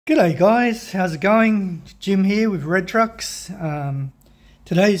G'day guys, how's it going? Jim here with Red Trucks.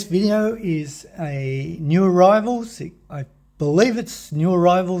 Today's video is a new arrivals. I believe it's new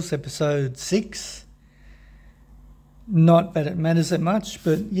arrivals episode 6. Not that it matters that much,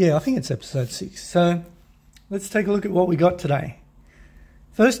 but yeah, I think it's episode 6. So let's take a look at what we got today.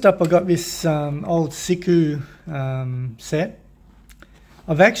 First up, I got this old Siku set.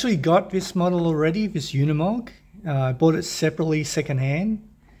 I've actually got this model already, this Unimog. I bought it separately secondhand.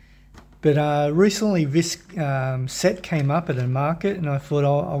 But recently this set came up at a market and I thought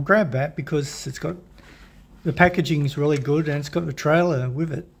I'll grab that because it's got, the packaging is really good and it's got the trailer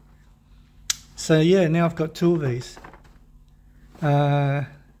with it. So yeah, now I've got two of these.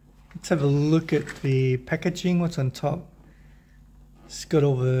 Let's have a look at the packaging, what's on top. It's got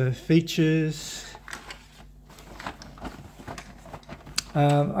all the features. I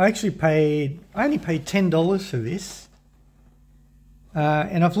only paid $10 for this.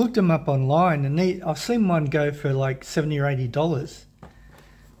 And I've looked them up online and I've seen one go for like $70 or $80.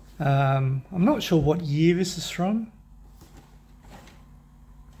 I'm not sure what year this is from.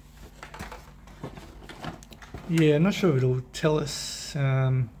 Yeah, I'm not sure if it'll tell us.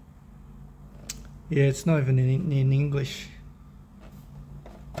 Yeah, it's not even in English.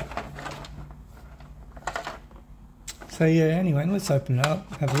 So yeah, anyway, let's open it up,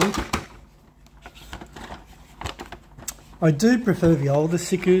 have a look. I do prefer the older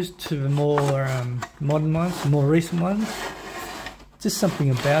Sikus to the more modern ones, the more recent ones. Just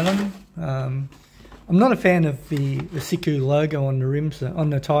something about them. I'm not a fan of the Siku logo on the rims, on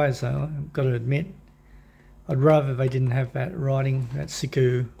the tyres though, I've got to admit. I'd rather they didn't have that writing, that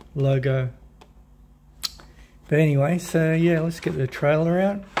Siku logo. But anyway, so yeah, let's get the trailer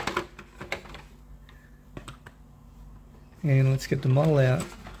out. And let's get the model out.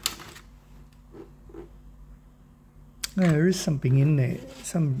 Oh, there is something in there.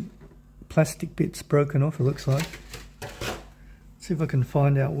 Some plastic bits broken off, it looks like. Let's see if I can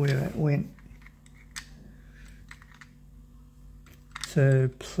find out where that went. So,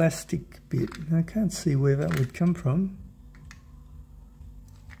 plastic bit. I can't see where that would come from.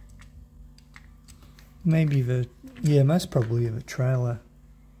 Maybe yeah, most probably the trailer.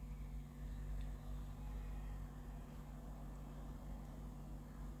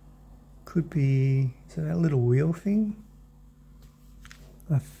 Could be, is that little wheel thing?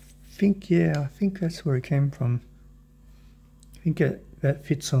 I think that's where it came from. I think that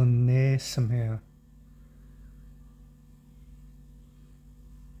fits on there somehow.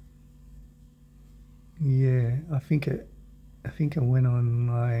 Yeah, I think it went on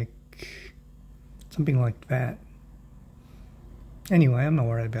like something like that. Anyway, I'm not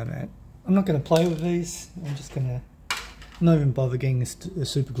worried about that. I'm not going to play with these. I'm not even bother getting a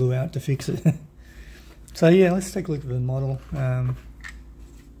super glue out to fix it. So yeah, let's take a look at the model.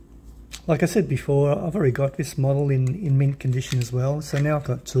 Like I said before, I've already got this model in mint condition as well, so now I've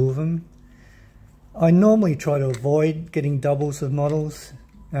got two of them. I normally try to avoid getting doubles of models,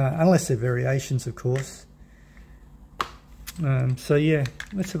 unless they're variations of course. So yeah,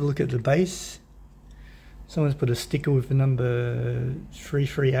 let's have a look at the base. Someone's put a sticker with the number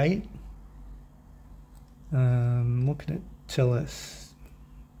 338. What can it tell us?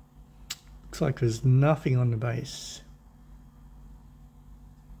 Looks like there's nothing on the base.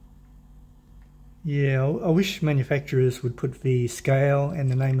 Yeah, I wish manufacturers would put the scale and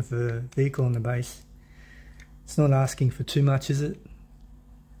the name of the vehicle on the base. It's not asking for too much, is it?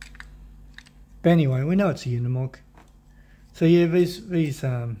 But anyway, we know it's a Unimog. So yeah,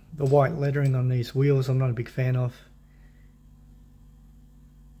 the white lettering on these wheels I'm not a big fan of.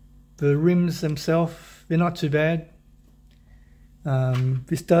 The rims themselves, they're not too bad.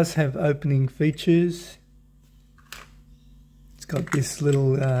 This does have opening features. It's got this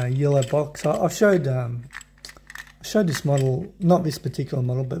little yellow box. I showed this model, not this particular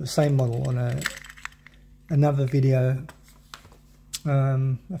model, but the same model on another video.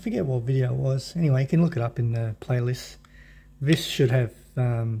 I forget what video it was. Anyway, you can look it up in the playlist. This should have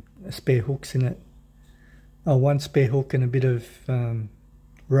spare hooks in it. Oh, one spare hook and a bit of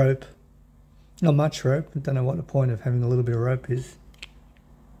rope. Not much rope. I don't know what the point of having a little bit of rope is.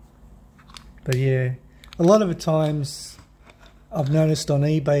 But yeah, a lot of the times I've noticed on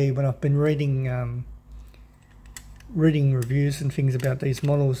eBay when I've been reading reviews and things about these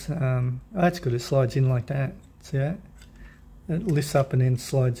models, oh, that's good, it slides in like that. See that? It lifts up and then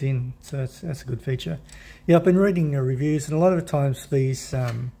slides in, so that's a good feature. Yeah, I've been reading reviews and a lot of the times these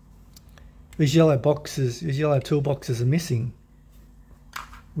yellow boxes, these yellow toolboxes are missing.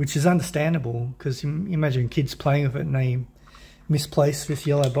 Which is understandable, because you imagine kids playing with it and they misplace this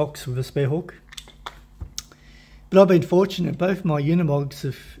yellow box with a spare hook. But I've been fortunate, both my Unimogs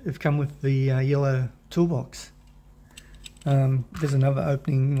have come with the yellow toolbox. There's another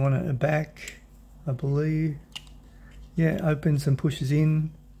opening one at the back, I believe. Yeah, it opens and pushes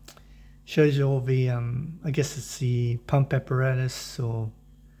in. Shows you all the, I guess it's the pump apparatus, or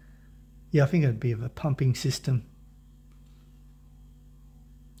yeah, I think it'd be a pumping system.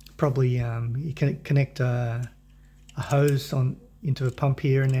 Probably you can connect a hose into a pump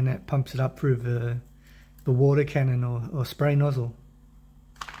here, and then that pumps it up through the water cannon or spray nozzle.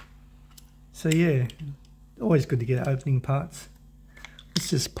 So yeah, always good to get opening parts. Let's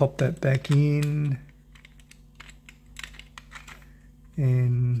just pop that back in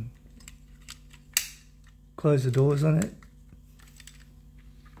and close the doors on it.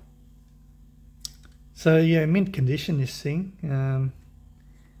 So yeah, mint condition, this thing.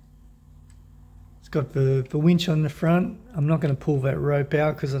 It's got the winch on the front. I'm not going to pull that rope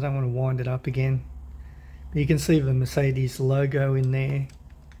out because I don't want to wind it up again. But you can see the Mercedes logo in there.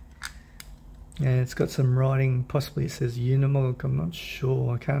 And it's got some writing, possibly it says Unimog, I'm not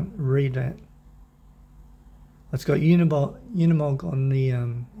sure, I can't read that. It's got Unimog on the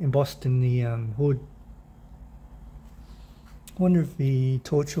embossed in the hood. I wonder if the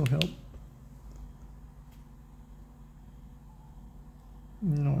torch will help.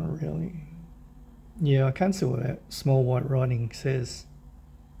 Not really. Yeah, I can't see what that small white writing says.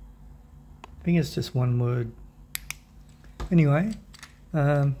 I think it's just one word. Anyway,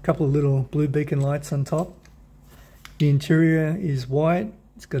 couple of little blue beacon lights on top. The interior is white.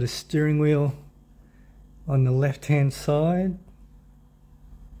 It's got a steering wheel on the left hand side.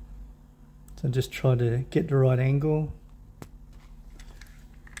 So just try to get the right angle.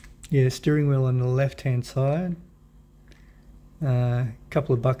 Yeah, steering wheel on the left hand side.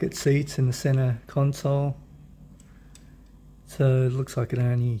 Couple of bucket seats in the center console. So it looks like it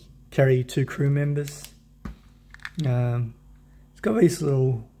only carry 2 crew members. It's got these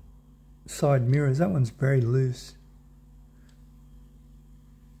little side mirrors. That one's very loose.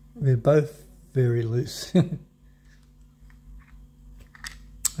 They're both very loose.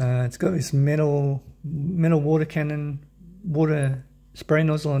 It's got this metal water cannon, water spray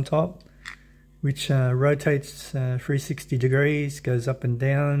nozzle on top, which rotates 360 degrees, goes up and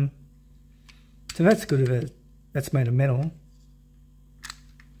down. So that's good of it. That's made of metal.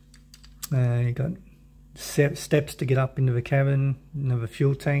 You got steps to get up into the cabin, another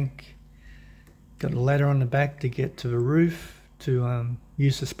fuel tank. Got a ladder on the back to get to the roof to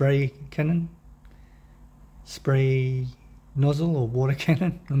use the spray cannon, spray nozzle or water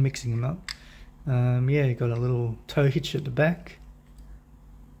cannon. I'm mixing them up. Yeah, you got a little tow hitch at the back.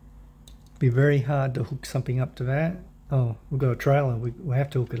 Be very hard to hook something up to that. Oh, we've got a trailer. We have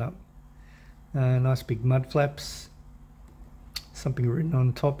to hook it up. Nice big mud flaps. Something written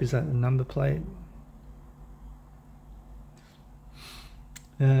on top. Is that a number plate?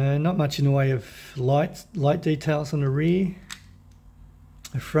 Not much in the way of light details on the rear.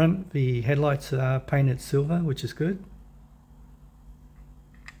 The front, the headlights are painted silver, which is good.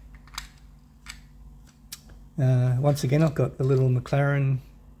 Once again, I've got the little McLaren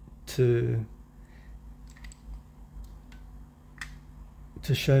to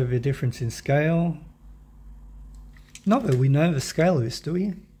show the difference in scale. Not that we know the scale of this, do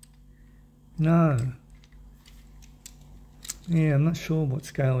we? No. Yeah, I'm not sure what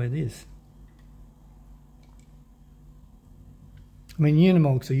scale it is. I mean,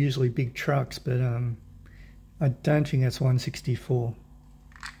 Unimogs are usually big trucks, but I don't think that's 1/64.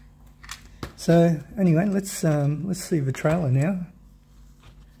 So anyway, let's see the trailer now.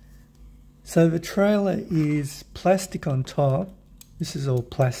 So the trailer is plastic on top. This is all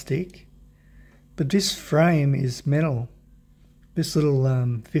plastic, but this frame is metal. This little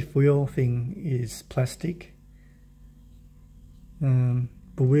fifth wheel thing is plastic. The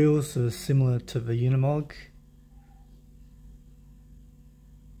wheels are similar to the Unimog.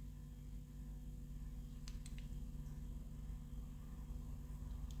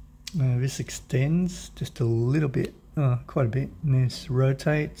 This extends just a little bit, quite a bit, and this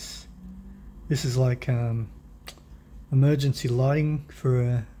rotates. This is like emergency lighting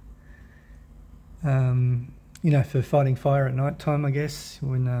for you know, for fighting fire at night time, I guess,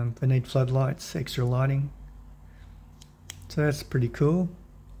 when they need floodlights, extra lighting. So that's pretty cool.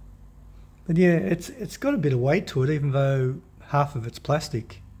 But yeah, it's got a bit of weight to it, even though half of it's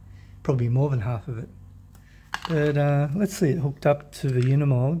plastic, probably more than half of it. But let's see it hooked up to the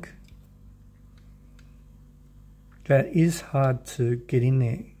Unimog. That is hard to get in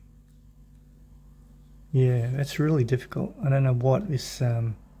there. Yeah, that's really difficult. I don't know what this,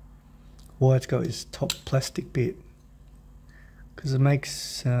 why it's got this top plastic bit, because it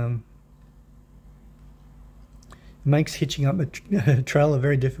makes, makes hitching up a trailer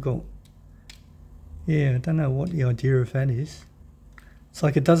very difficult. Yeah, I don't know what the idea of that is. It's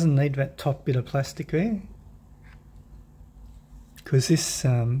like it doesn't need that top bit of plastic there, because this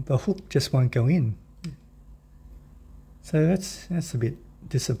the hook just won't go in. So that's a bit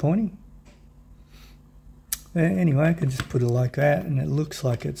disappointing. But anyway, I could just put it like that, and it looks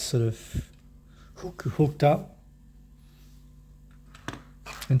like it's sort of hooked up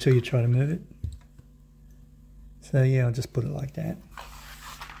until you try to move it. So yeah, I'll just put it like that.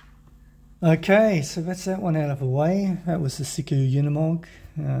 Okay, so that's that one out of the way. That was the Siku Unimog.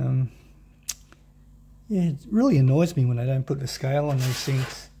 Yeah, it really annoys me when I don't put the scale on these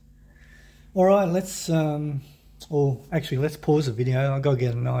things. Alright, let's let's pause the video. I've got to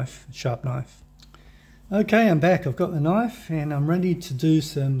get a knife, a sharp knife. Okay, I'm back. I've got the knife and I'm ready to do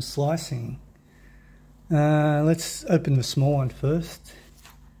some slicing. Let's open the small one first.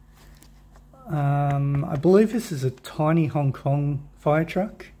 I believe this is a tiny Hong Kong fire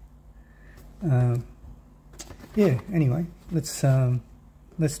truck. Yeah, anyway, let's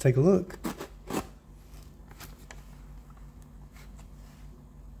take a look.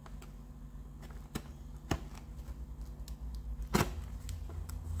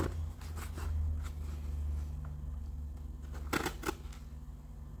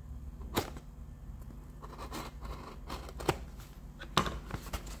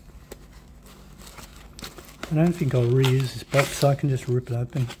 I don't think I'll reuse this box, so I can just rip it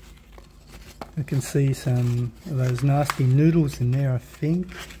open. I can see some of those nasty noodles in there, I think.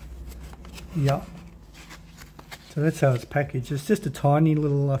 Yup. So that's how it's packaged. It's just a tiny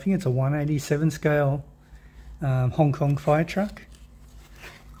little, I think it's a 187 scale Hong Kong fire truck.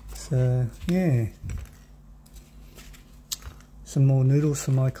 So yeah. Some more noodles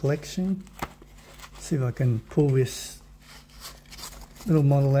for my collection. See if I can pull this little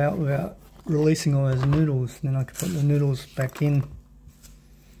model out without releasing all those noodles, and then I can put the noodles back in.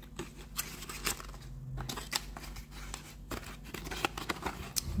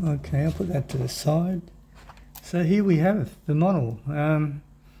 Okay, I'll put that to the side. So here we have the model. I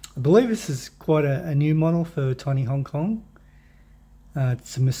believe this is quite a new model for Tiny Hong Kong.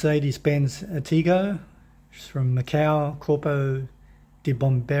 It's a Mercedes-Benz Atego. It's from Macau, Corpo de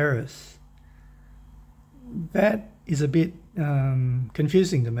Bomberos. That is a bit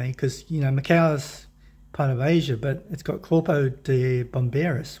confusing to me, because you know Macau is part of Asia, but it's got Corpo de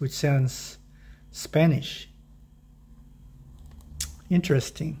Bomberos, which sounds Spanish.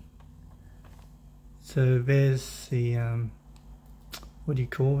 Interesting. So there's the what do you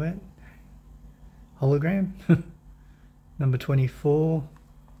call that? Hologram. Number 24.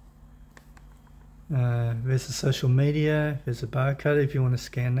 There's the social media. There's a barcode if you want to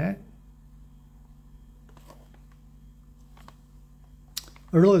scan that.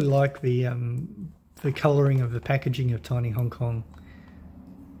 I really like the colouring of the packaging of Tiny Hong Kong.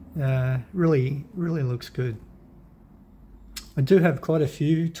 Really looks good. I do have quite a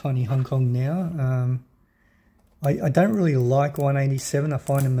few Tiny Hong Kong now. I don't really like 187. I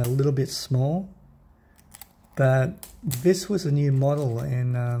find them a little bit small. But this was a new model,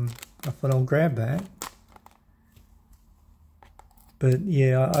 and I thought I'll grab that. But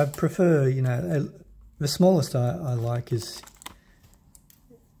yeah, I prefer, you know, the smallest I like is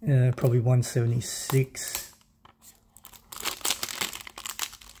probably 176.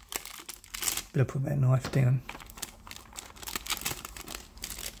 Better put that knife down.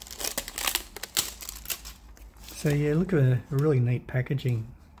 So yeah, look at a really neat packaging.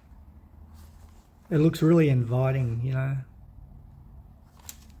 It looks really inviting, you know.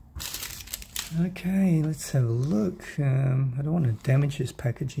 Okay, let's have a look. I don't want to damage this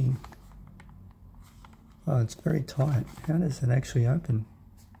packaging. Oh, it's very tight. How does it actually open?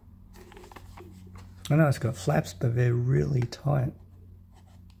 I know it's got flaps, but they're really tight.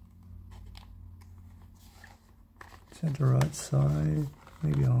 Is that the right side?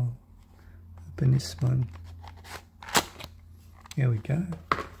 Maybe I'll open this one. Here we go.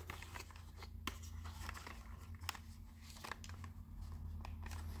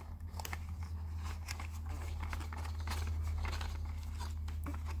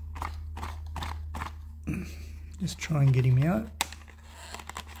 Just try and get him out.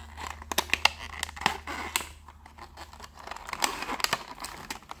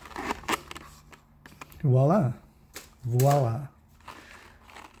 Voila. Voila.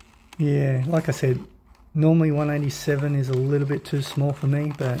 Yeah, like I said, normally 187 is a little bit too small for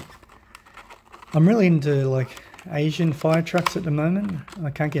me, but I'm really into like Asian fire trucks at the moment. I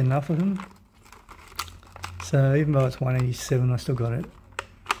can't get enough of them. So even though it's 187, I still got it.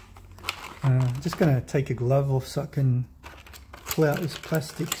 Just going to take a glove off so I can pull out this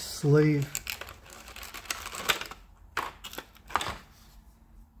plastic sleeve.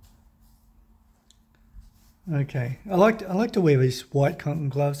 Okay, I like to wear these white cotton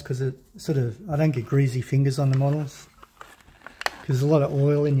gloves because it I don't get greasy fingers on the models. Because there's a lot of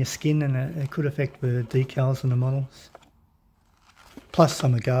oil in your skin and it could affect the decals on the models. Plus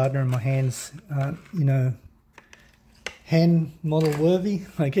I'm a gardener and my hands aren't, you know, hand model worthy,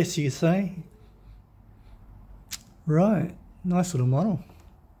 I guess you could say. Right, nice little model.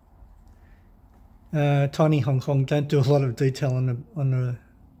 Tiny Hong Kong, don't do a lot of detail on the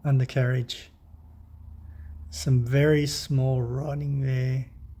undercarriage. Some very small writing there.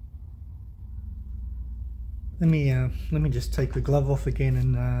 Let me just take the glove off again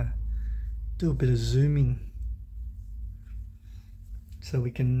and do a bit of zooming so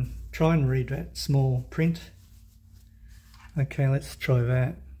we can try and read that small print. Okay, let's try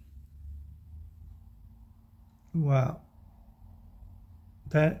that. Wow,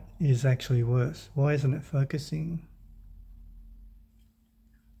 that is actually worse. Why isn't it focusing?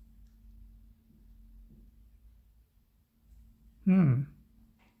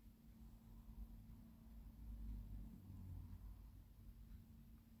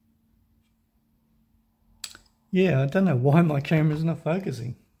 Yeah, I don't know why my camera's not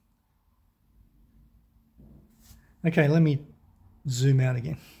focusing. Okay, let me zoom out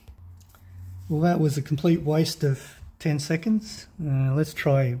again. Well, that was a complete waste of 10 seconds. Let's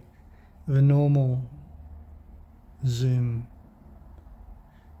try the normal zoom.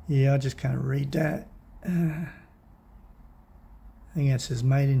 Yeah, I just can't read that. I think that says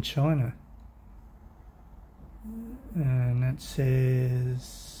made in China. And that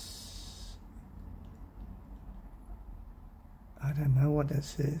says... I don't know what that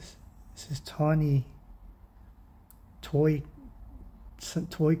says. It says tiny toy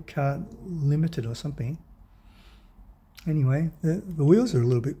cart limited or something. Anyway, the wheels are a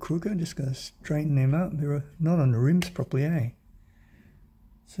little bit crooked. I'm just going to straighten them up. They're not on the rims properly, eh?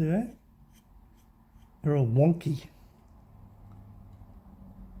 See that? They're all wonky.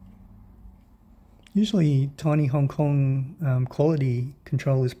 Usually Tiny Hong Kong quality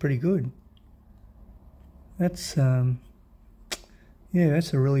control is pretty good. That's yeah,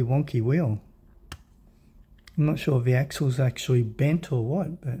 that's a really wonky wheel. I'm not sure if the axle's actually bent or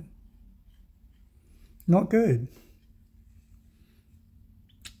what, but not good.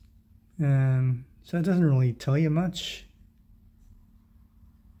 So it doesn't really tell you much.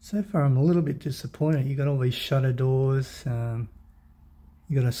 So far I'm a little bit disappointed. You got all these shutter doors. You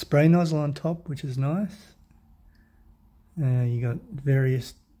got a spray nozzle on top, which is nice. You got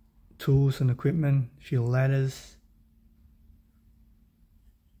various tools and equipment, a few ladders.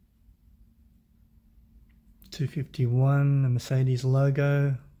 251, the Mercedes logo.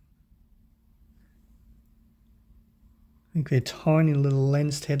 I think they're tiny little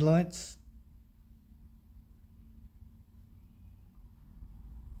lensed headlights.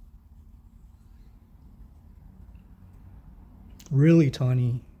 Really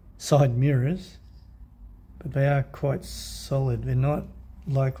tiny side mirrors, but they are quite solid. They're not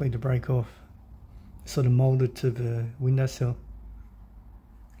likely to break off. Sort of molded to the windowsill.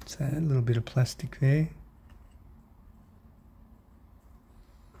 So a little bit of plastic there.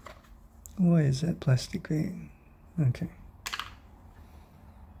 Why is that plastic there? Okay.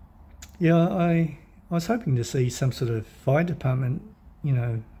 Yeah, I was hoping to see some sort of fire department, you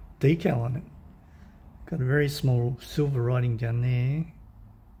know, decal on it. Got a very small silver writing down there.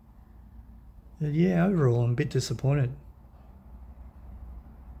 But yeah, overall I'm a bit disappointed.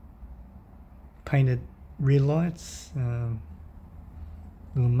 Painted rear lights,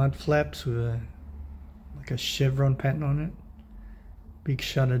 little mud flaps with like a chevron pattern on it. Big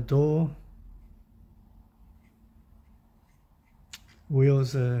shutter door.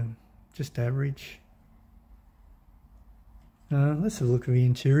 Wheels are just average. Let's have a look at the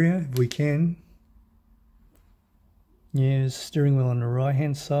interior if we can. Yeah, there's a steering wheel on the right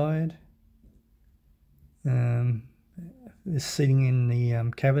hand side. There's seating in the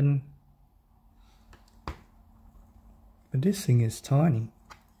cabin. But this thing is tiny.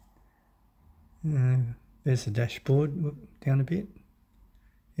 There's the dashboard. Whoop, down a bit.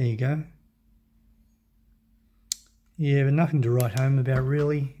 There you go. Yeah, but nothing to write home about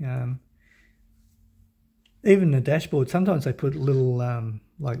really. Even the dashboard, sometimes they put little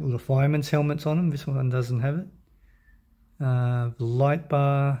like little fireman's helmets on them. This one doesn't have it. The light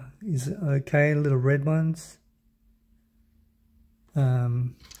bar is okay, little red ones.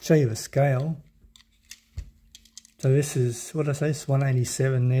 Show you the scale. So this is, what did I say, it's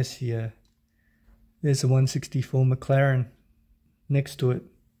 187. There's the 164 McLaren next to it.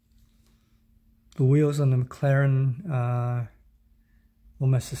 The wheels on the McLaren are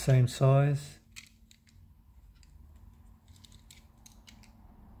almost the same size.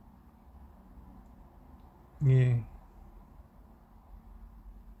 Yeah.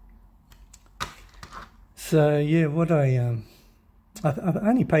 So yeah, what I've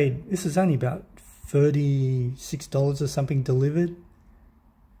only paid, this is only about $36 or something delivered.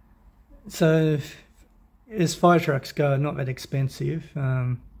 So as fire trucks go, not that expensive.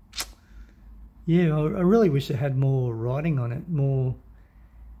 Yeah, I really wish it had more writing on it, more,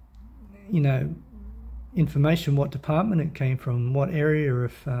 you know, information, what department it came from, what area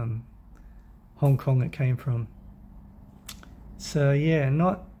of Hong Kong it came from. So yeah,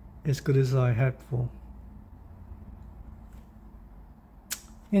 not as good as I hoped for.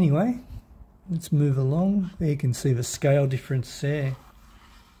 Anyway, let's move along. There you can see the scale difference there.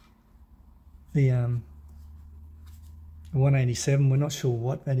 The 187, we're not sure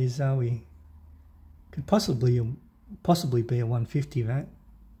what that is, are we? Could possibly be a 150, that.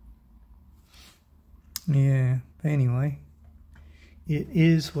 Yeah, but anyway, it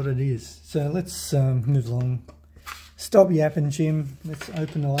is what it is. So let's move along. Stop yapping, Jim. Let's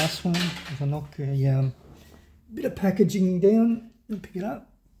open the last one. If I knock a bit of packaging down and pick it up.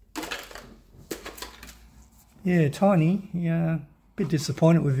 Yeah, tiny. Yeah, a bit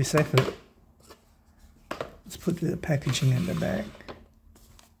disappointed with this effort. Let's put the packaging in the back.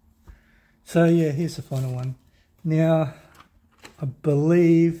 So yeah, here's the final one. Now, I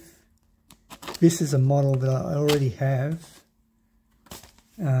believe this is a model that I already have.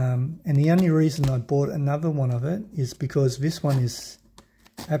 And the only reason I bought another one of it is because this one is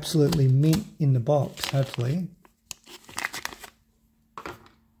absolutely mint in the box, hopefully.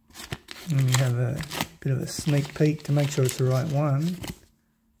 And we have a bit of a sneak peek to make sure it's the right one.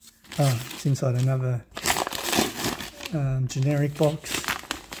 Oh, it's inside another generic box.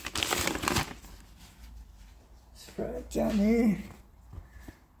 Let's throw it down there.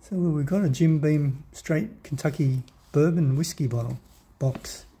 So we've got a Jim Beam straight Kentucky bourbon whiskey bottle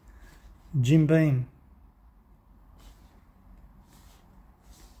box. Jim Beam.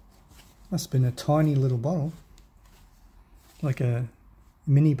 Must have been a tiny little bottle, like a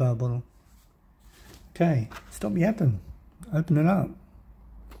mini bar bottle. Okay, stop yapping. Open it up.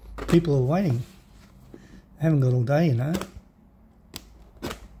 People are waiting. I haven't got all day, you know.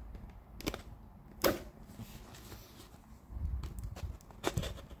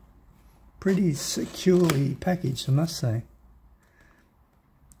 Pretty securely packaged, I must say.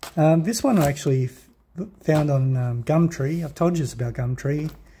 This one I actually found on Gumtree. I've told you about Gumtree,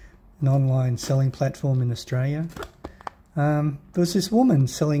 an online selling platform in Australia. There was this woman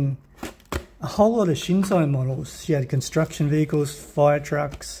selling a whole lot of Shinsei models. She had construction vehicles, fire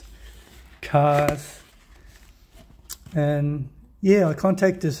trucks, cars, and yeah, I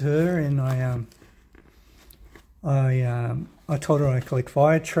contacted her and I told her I collect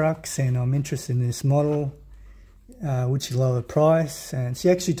fire trucks and I'm interested in this model, which is lower price, and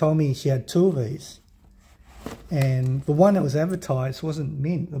she actually told me she had two of these, and the one that was advertised wasn't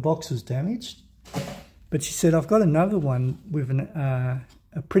mint, the box was damaged, but she said I've got another one with a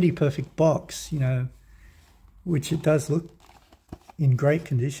pretty perfect box, you know, which it does look in great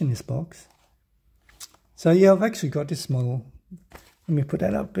condition, this box. So yeah, I've actually got this model. Let me put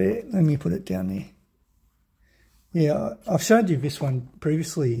that up there, let me put it down there. Yeah, I've showed you this one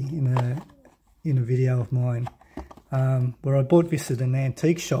previously in a video of mine, where I bought this at an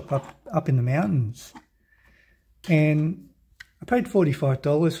antique shop up in the mountains, and I paid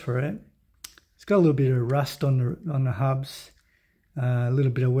 $45 for it. It's got a little bit of rust on the hubs, a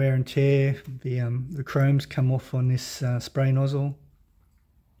little bit of wear and tear. The chrome's come off on this spray nozzle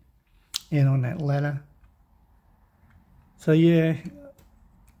and on that ladder. So yeah,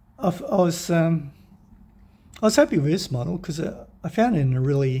 I was happy with this model because I found it in a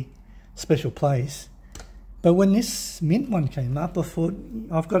really special place. But when this mint one came up, I thought,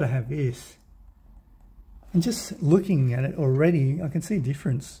 I've got to have this. And just looking at it already, I can see a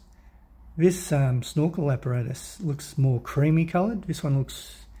difference. This snorkel apparatus looks more creamy coloured. This one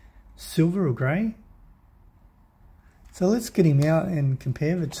looks silver or grey. So let's get him out and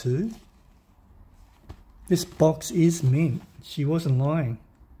compare the two. This box is mint. She wasn't lying.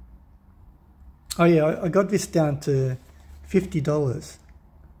 Oh yeah, I got this down to $50,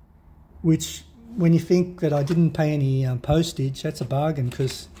 which when you think that I didn't pay any postage, that's a bargain,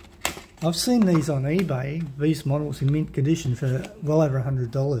 because I've seen these on eBay, these models in mint condition, for well over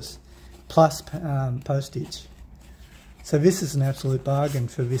 $100 plus postage. So this is an absolute bargain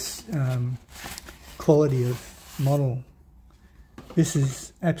for this quality of model. This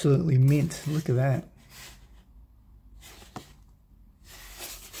is absolutely mint. Look at that.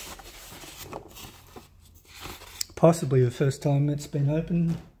 Possibly the first time it's been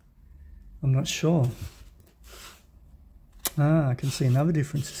opened. I'm not sure. Ah, I can see another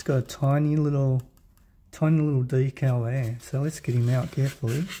difference. It's got a tiny tiny little decal there. So let's get him out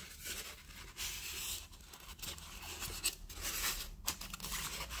carefully.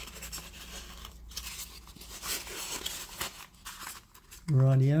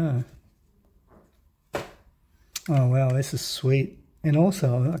 Rightio. Oh wow, this is sweet. And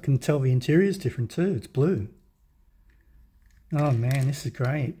also I can tell the interior is different too. It's blue. Oh man, this is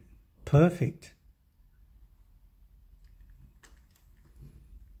great. Perfect.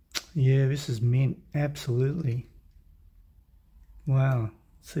 Yeah, this is mint. Absolutely. Wow.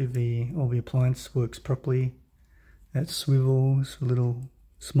 See all the appliance works properly. That swivels, a little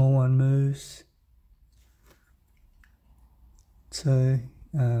small one moves. So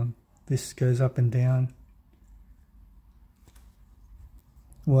this goes up and down.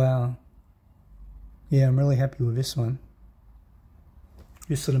 Wow. Yeah, I'm really happy with this one.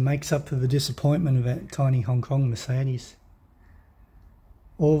 This sort of makes up for the disappointment of that tiny Hong Kong Mercedes.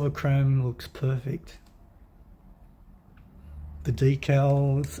 All the chrome looks perfect. The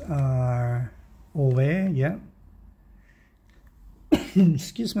decals are all there, yeah.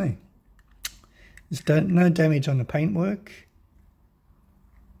 Excuse me. There's no damage on the paintwork.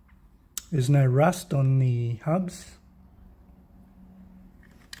 There's no rust on the hubs.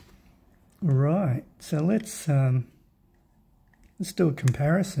 Right, so let's do a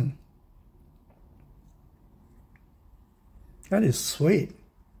comparison. That is sweet.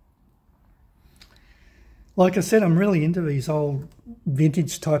 Like I said, I'm really into these old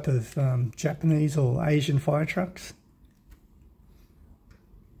vintage type of Japanese or Asian fire trucks.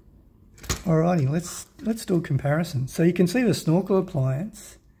 Alrighty, let's do a comparison. So you can see the snorkel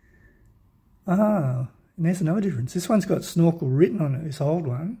appliance. Ah, and there's another difference. This one's got snorkel written on it, this old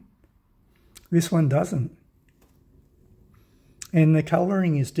one. This one doesn't. And the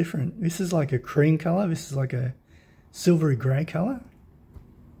colouring is different. This is like a cream colour. This is like a silvery grey colour.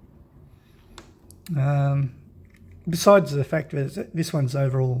 Besides the fact that this one's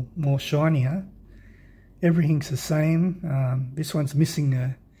overall more shinier, everything's the same. This one's missing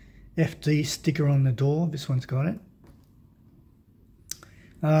a FD sticker on the door. This one's got it.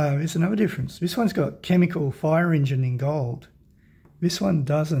 There's another difference. This one's got chemical fire engine in gold. This one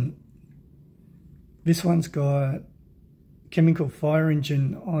doesn't. This one's got chemical fire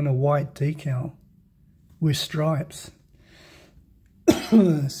engine on a white decal with stripes.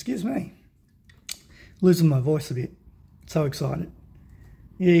 Excuse me. Losing my voice a bit. So excited.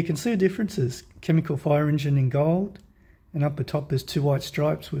 Yeah, you can see the differences. Chemical fire engine in gold, and up the top there's two white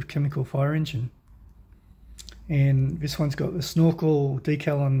stripes with chemical fire engine. And this one's got the snorkel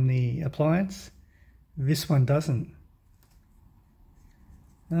decal on the appliance. This one doesn't.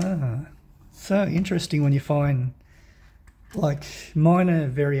 So interesting when you find like minor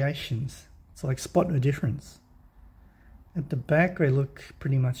variations. It's like spotting a difference. At the back they look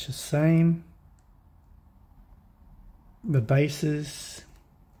pretty much the same. The bases,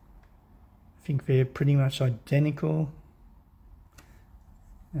 I think they're pretty much identical.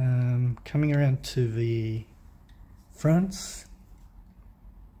 Coming around to the fronts.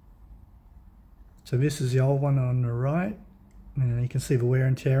 So this is the old one on the right. You can see the wear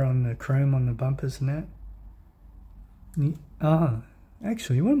and tear on the chrome on the bumpers and that.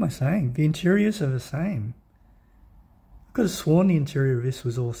 Actually, what am I saying? The interiors are the same. I could have sworn the interior of this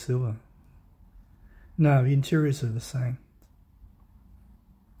was all silver. No, the interiors are the same.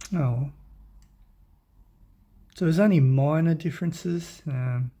 Oh. So there's only minor differences.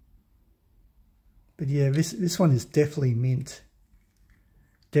 But yeah, this one is definitely mint.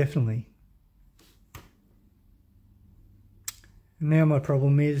 Definitely. Now my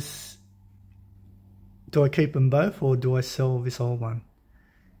problem is, do I keep them both or do I sell this old one?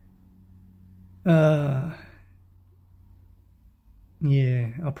 Yeah,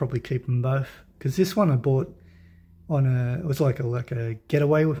 I'll probably keep them both, because this one I bought on it was like a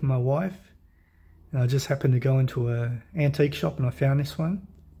getaway with my wife, and I just happened to go into an antique shop and I found this one.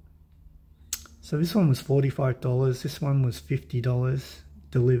 So this one was $45, this one was $50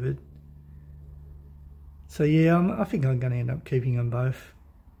 delivered. So yeah, I think I'm going to end up keeping them both.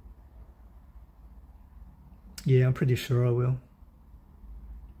 Yeah, I'm pretty sure I will.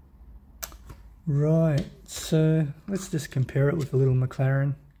 Right, so let's just compare it with the little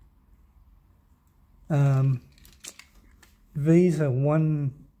McLaren. These are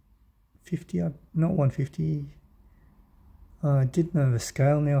 150, not 150. I did know the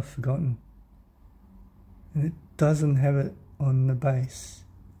scale, now I've forgotten. And it doesn't have it on the base.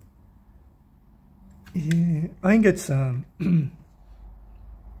 Yeah, I think it's I think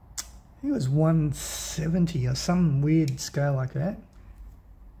it was 170 or some weird scale like that.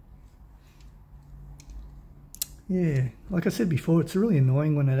 Yeah, like I said before, it's really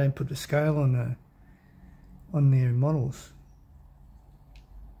annoying when they don't put the scale on on their models.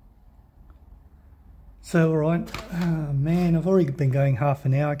 So alright, man, I've already been going half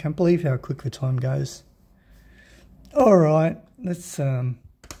an hour. I can't believe how quick the time goes. Alright, let's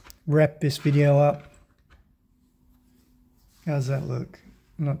wrap this video up. How's that look?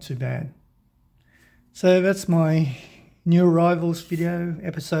 Not too bad. So that's my new arrivals video,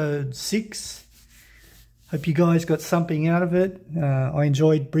 episode 6. Hope you guys got something out of it. I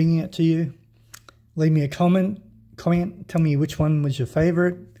enjoyed bringing it to you. Leave me a comment. Tell me which one was your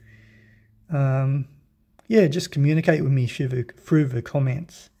favourite. Yeah, just communicate with me through the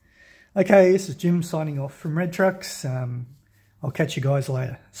comments. Okay, this is Jim signing off from Red Trucks. I'll catch you guys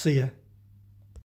later. See ya.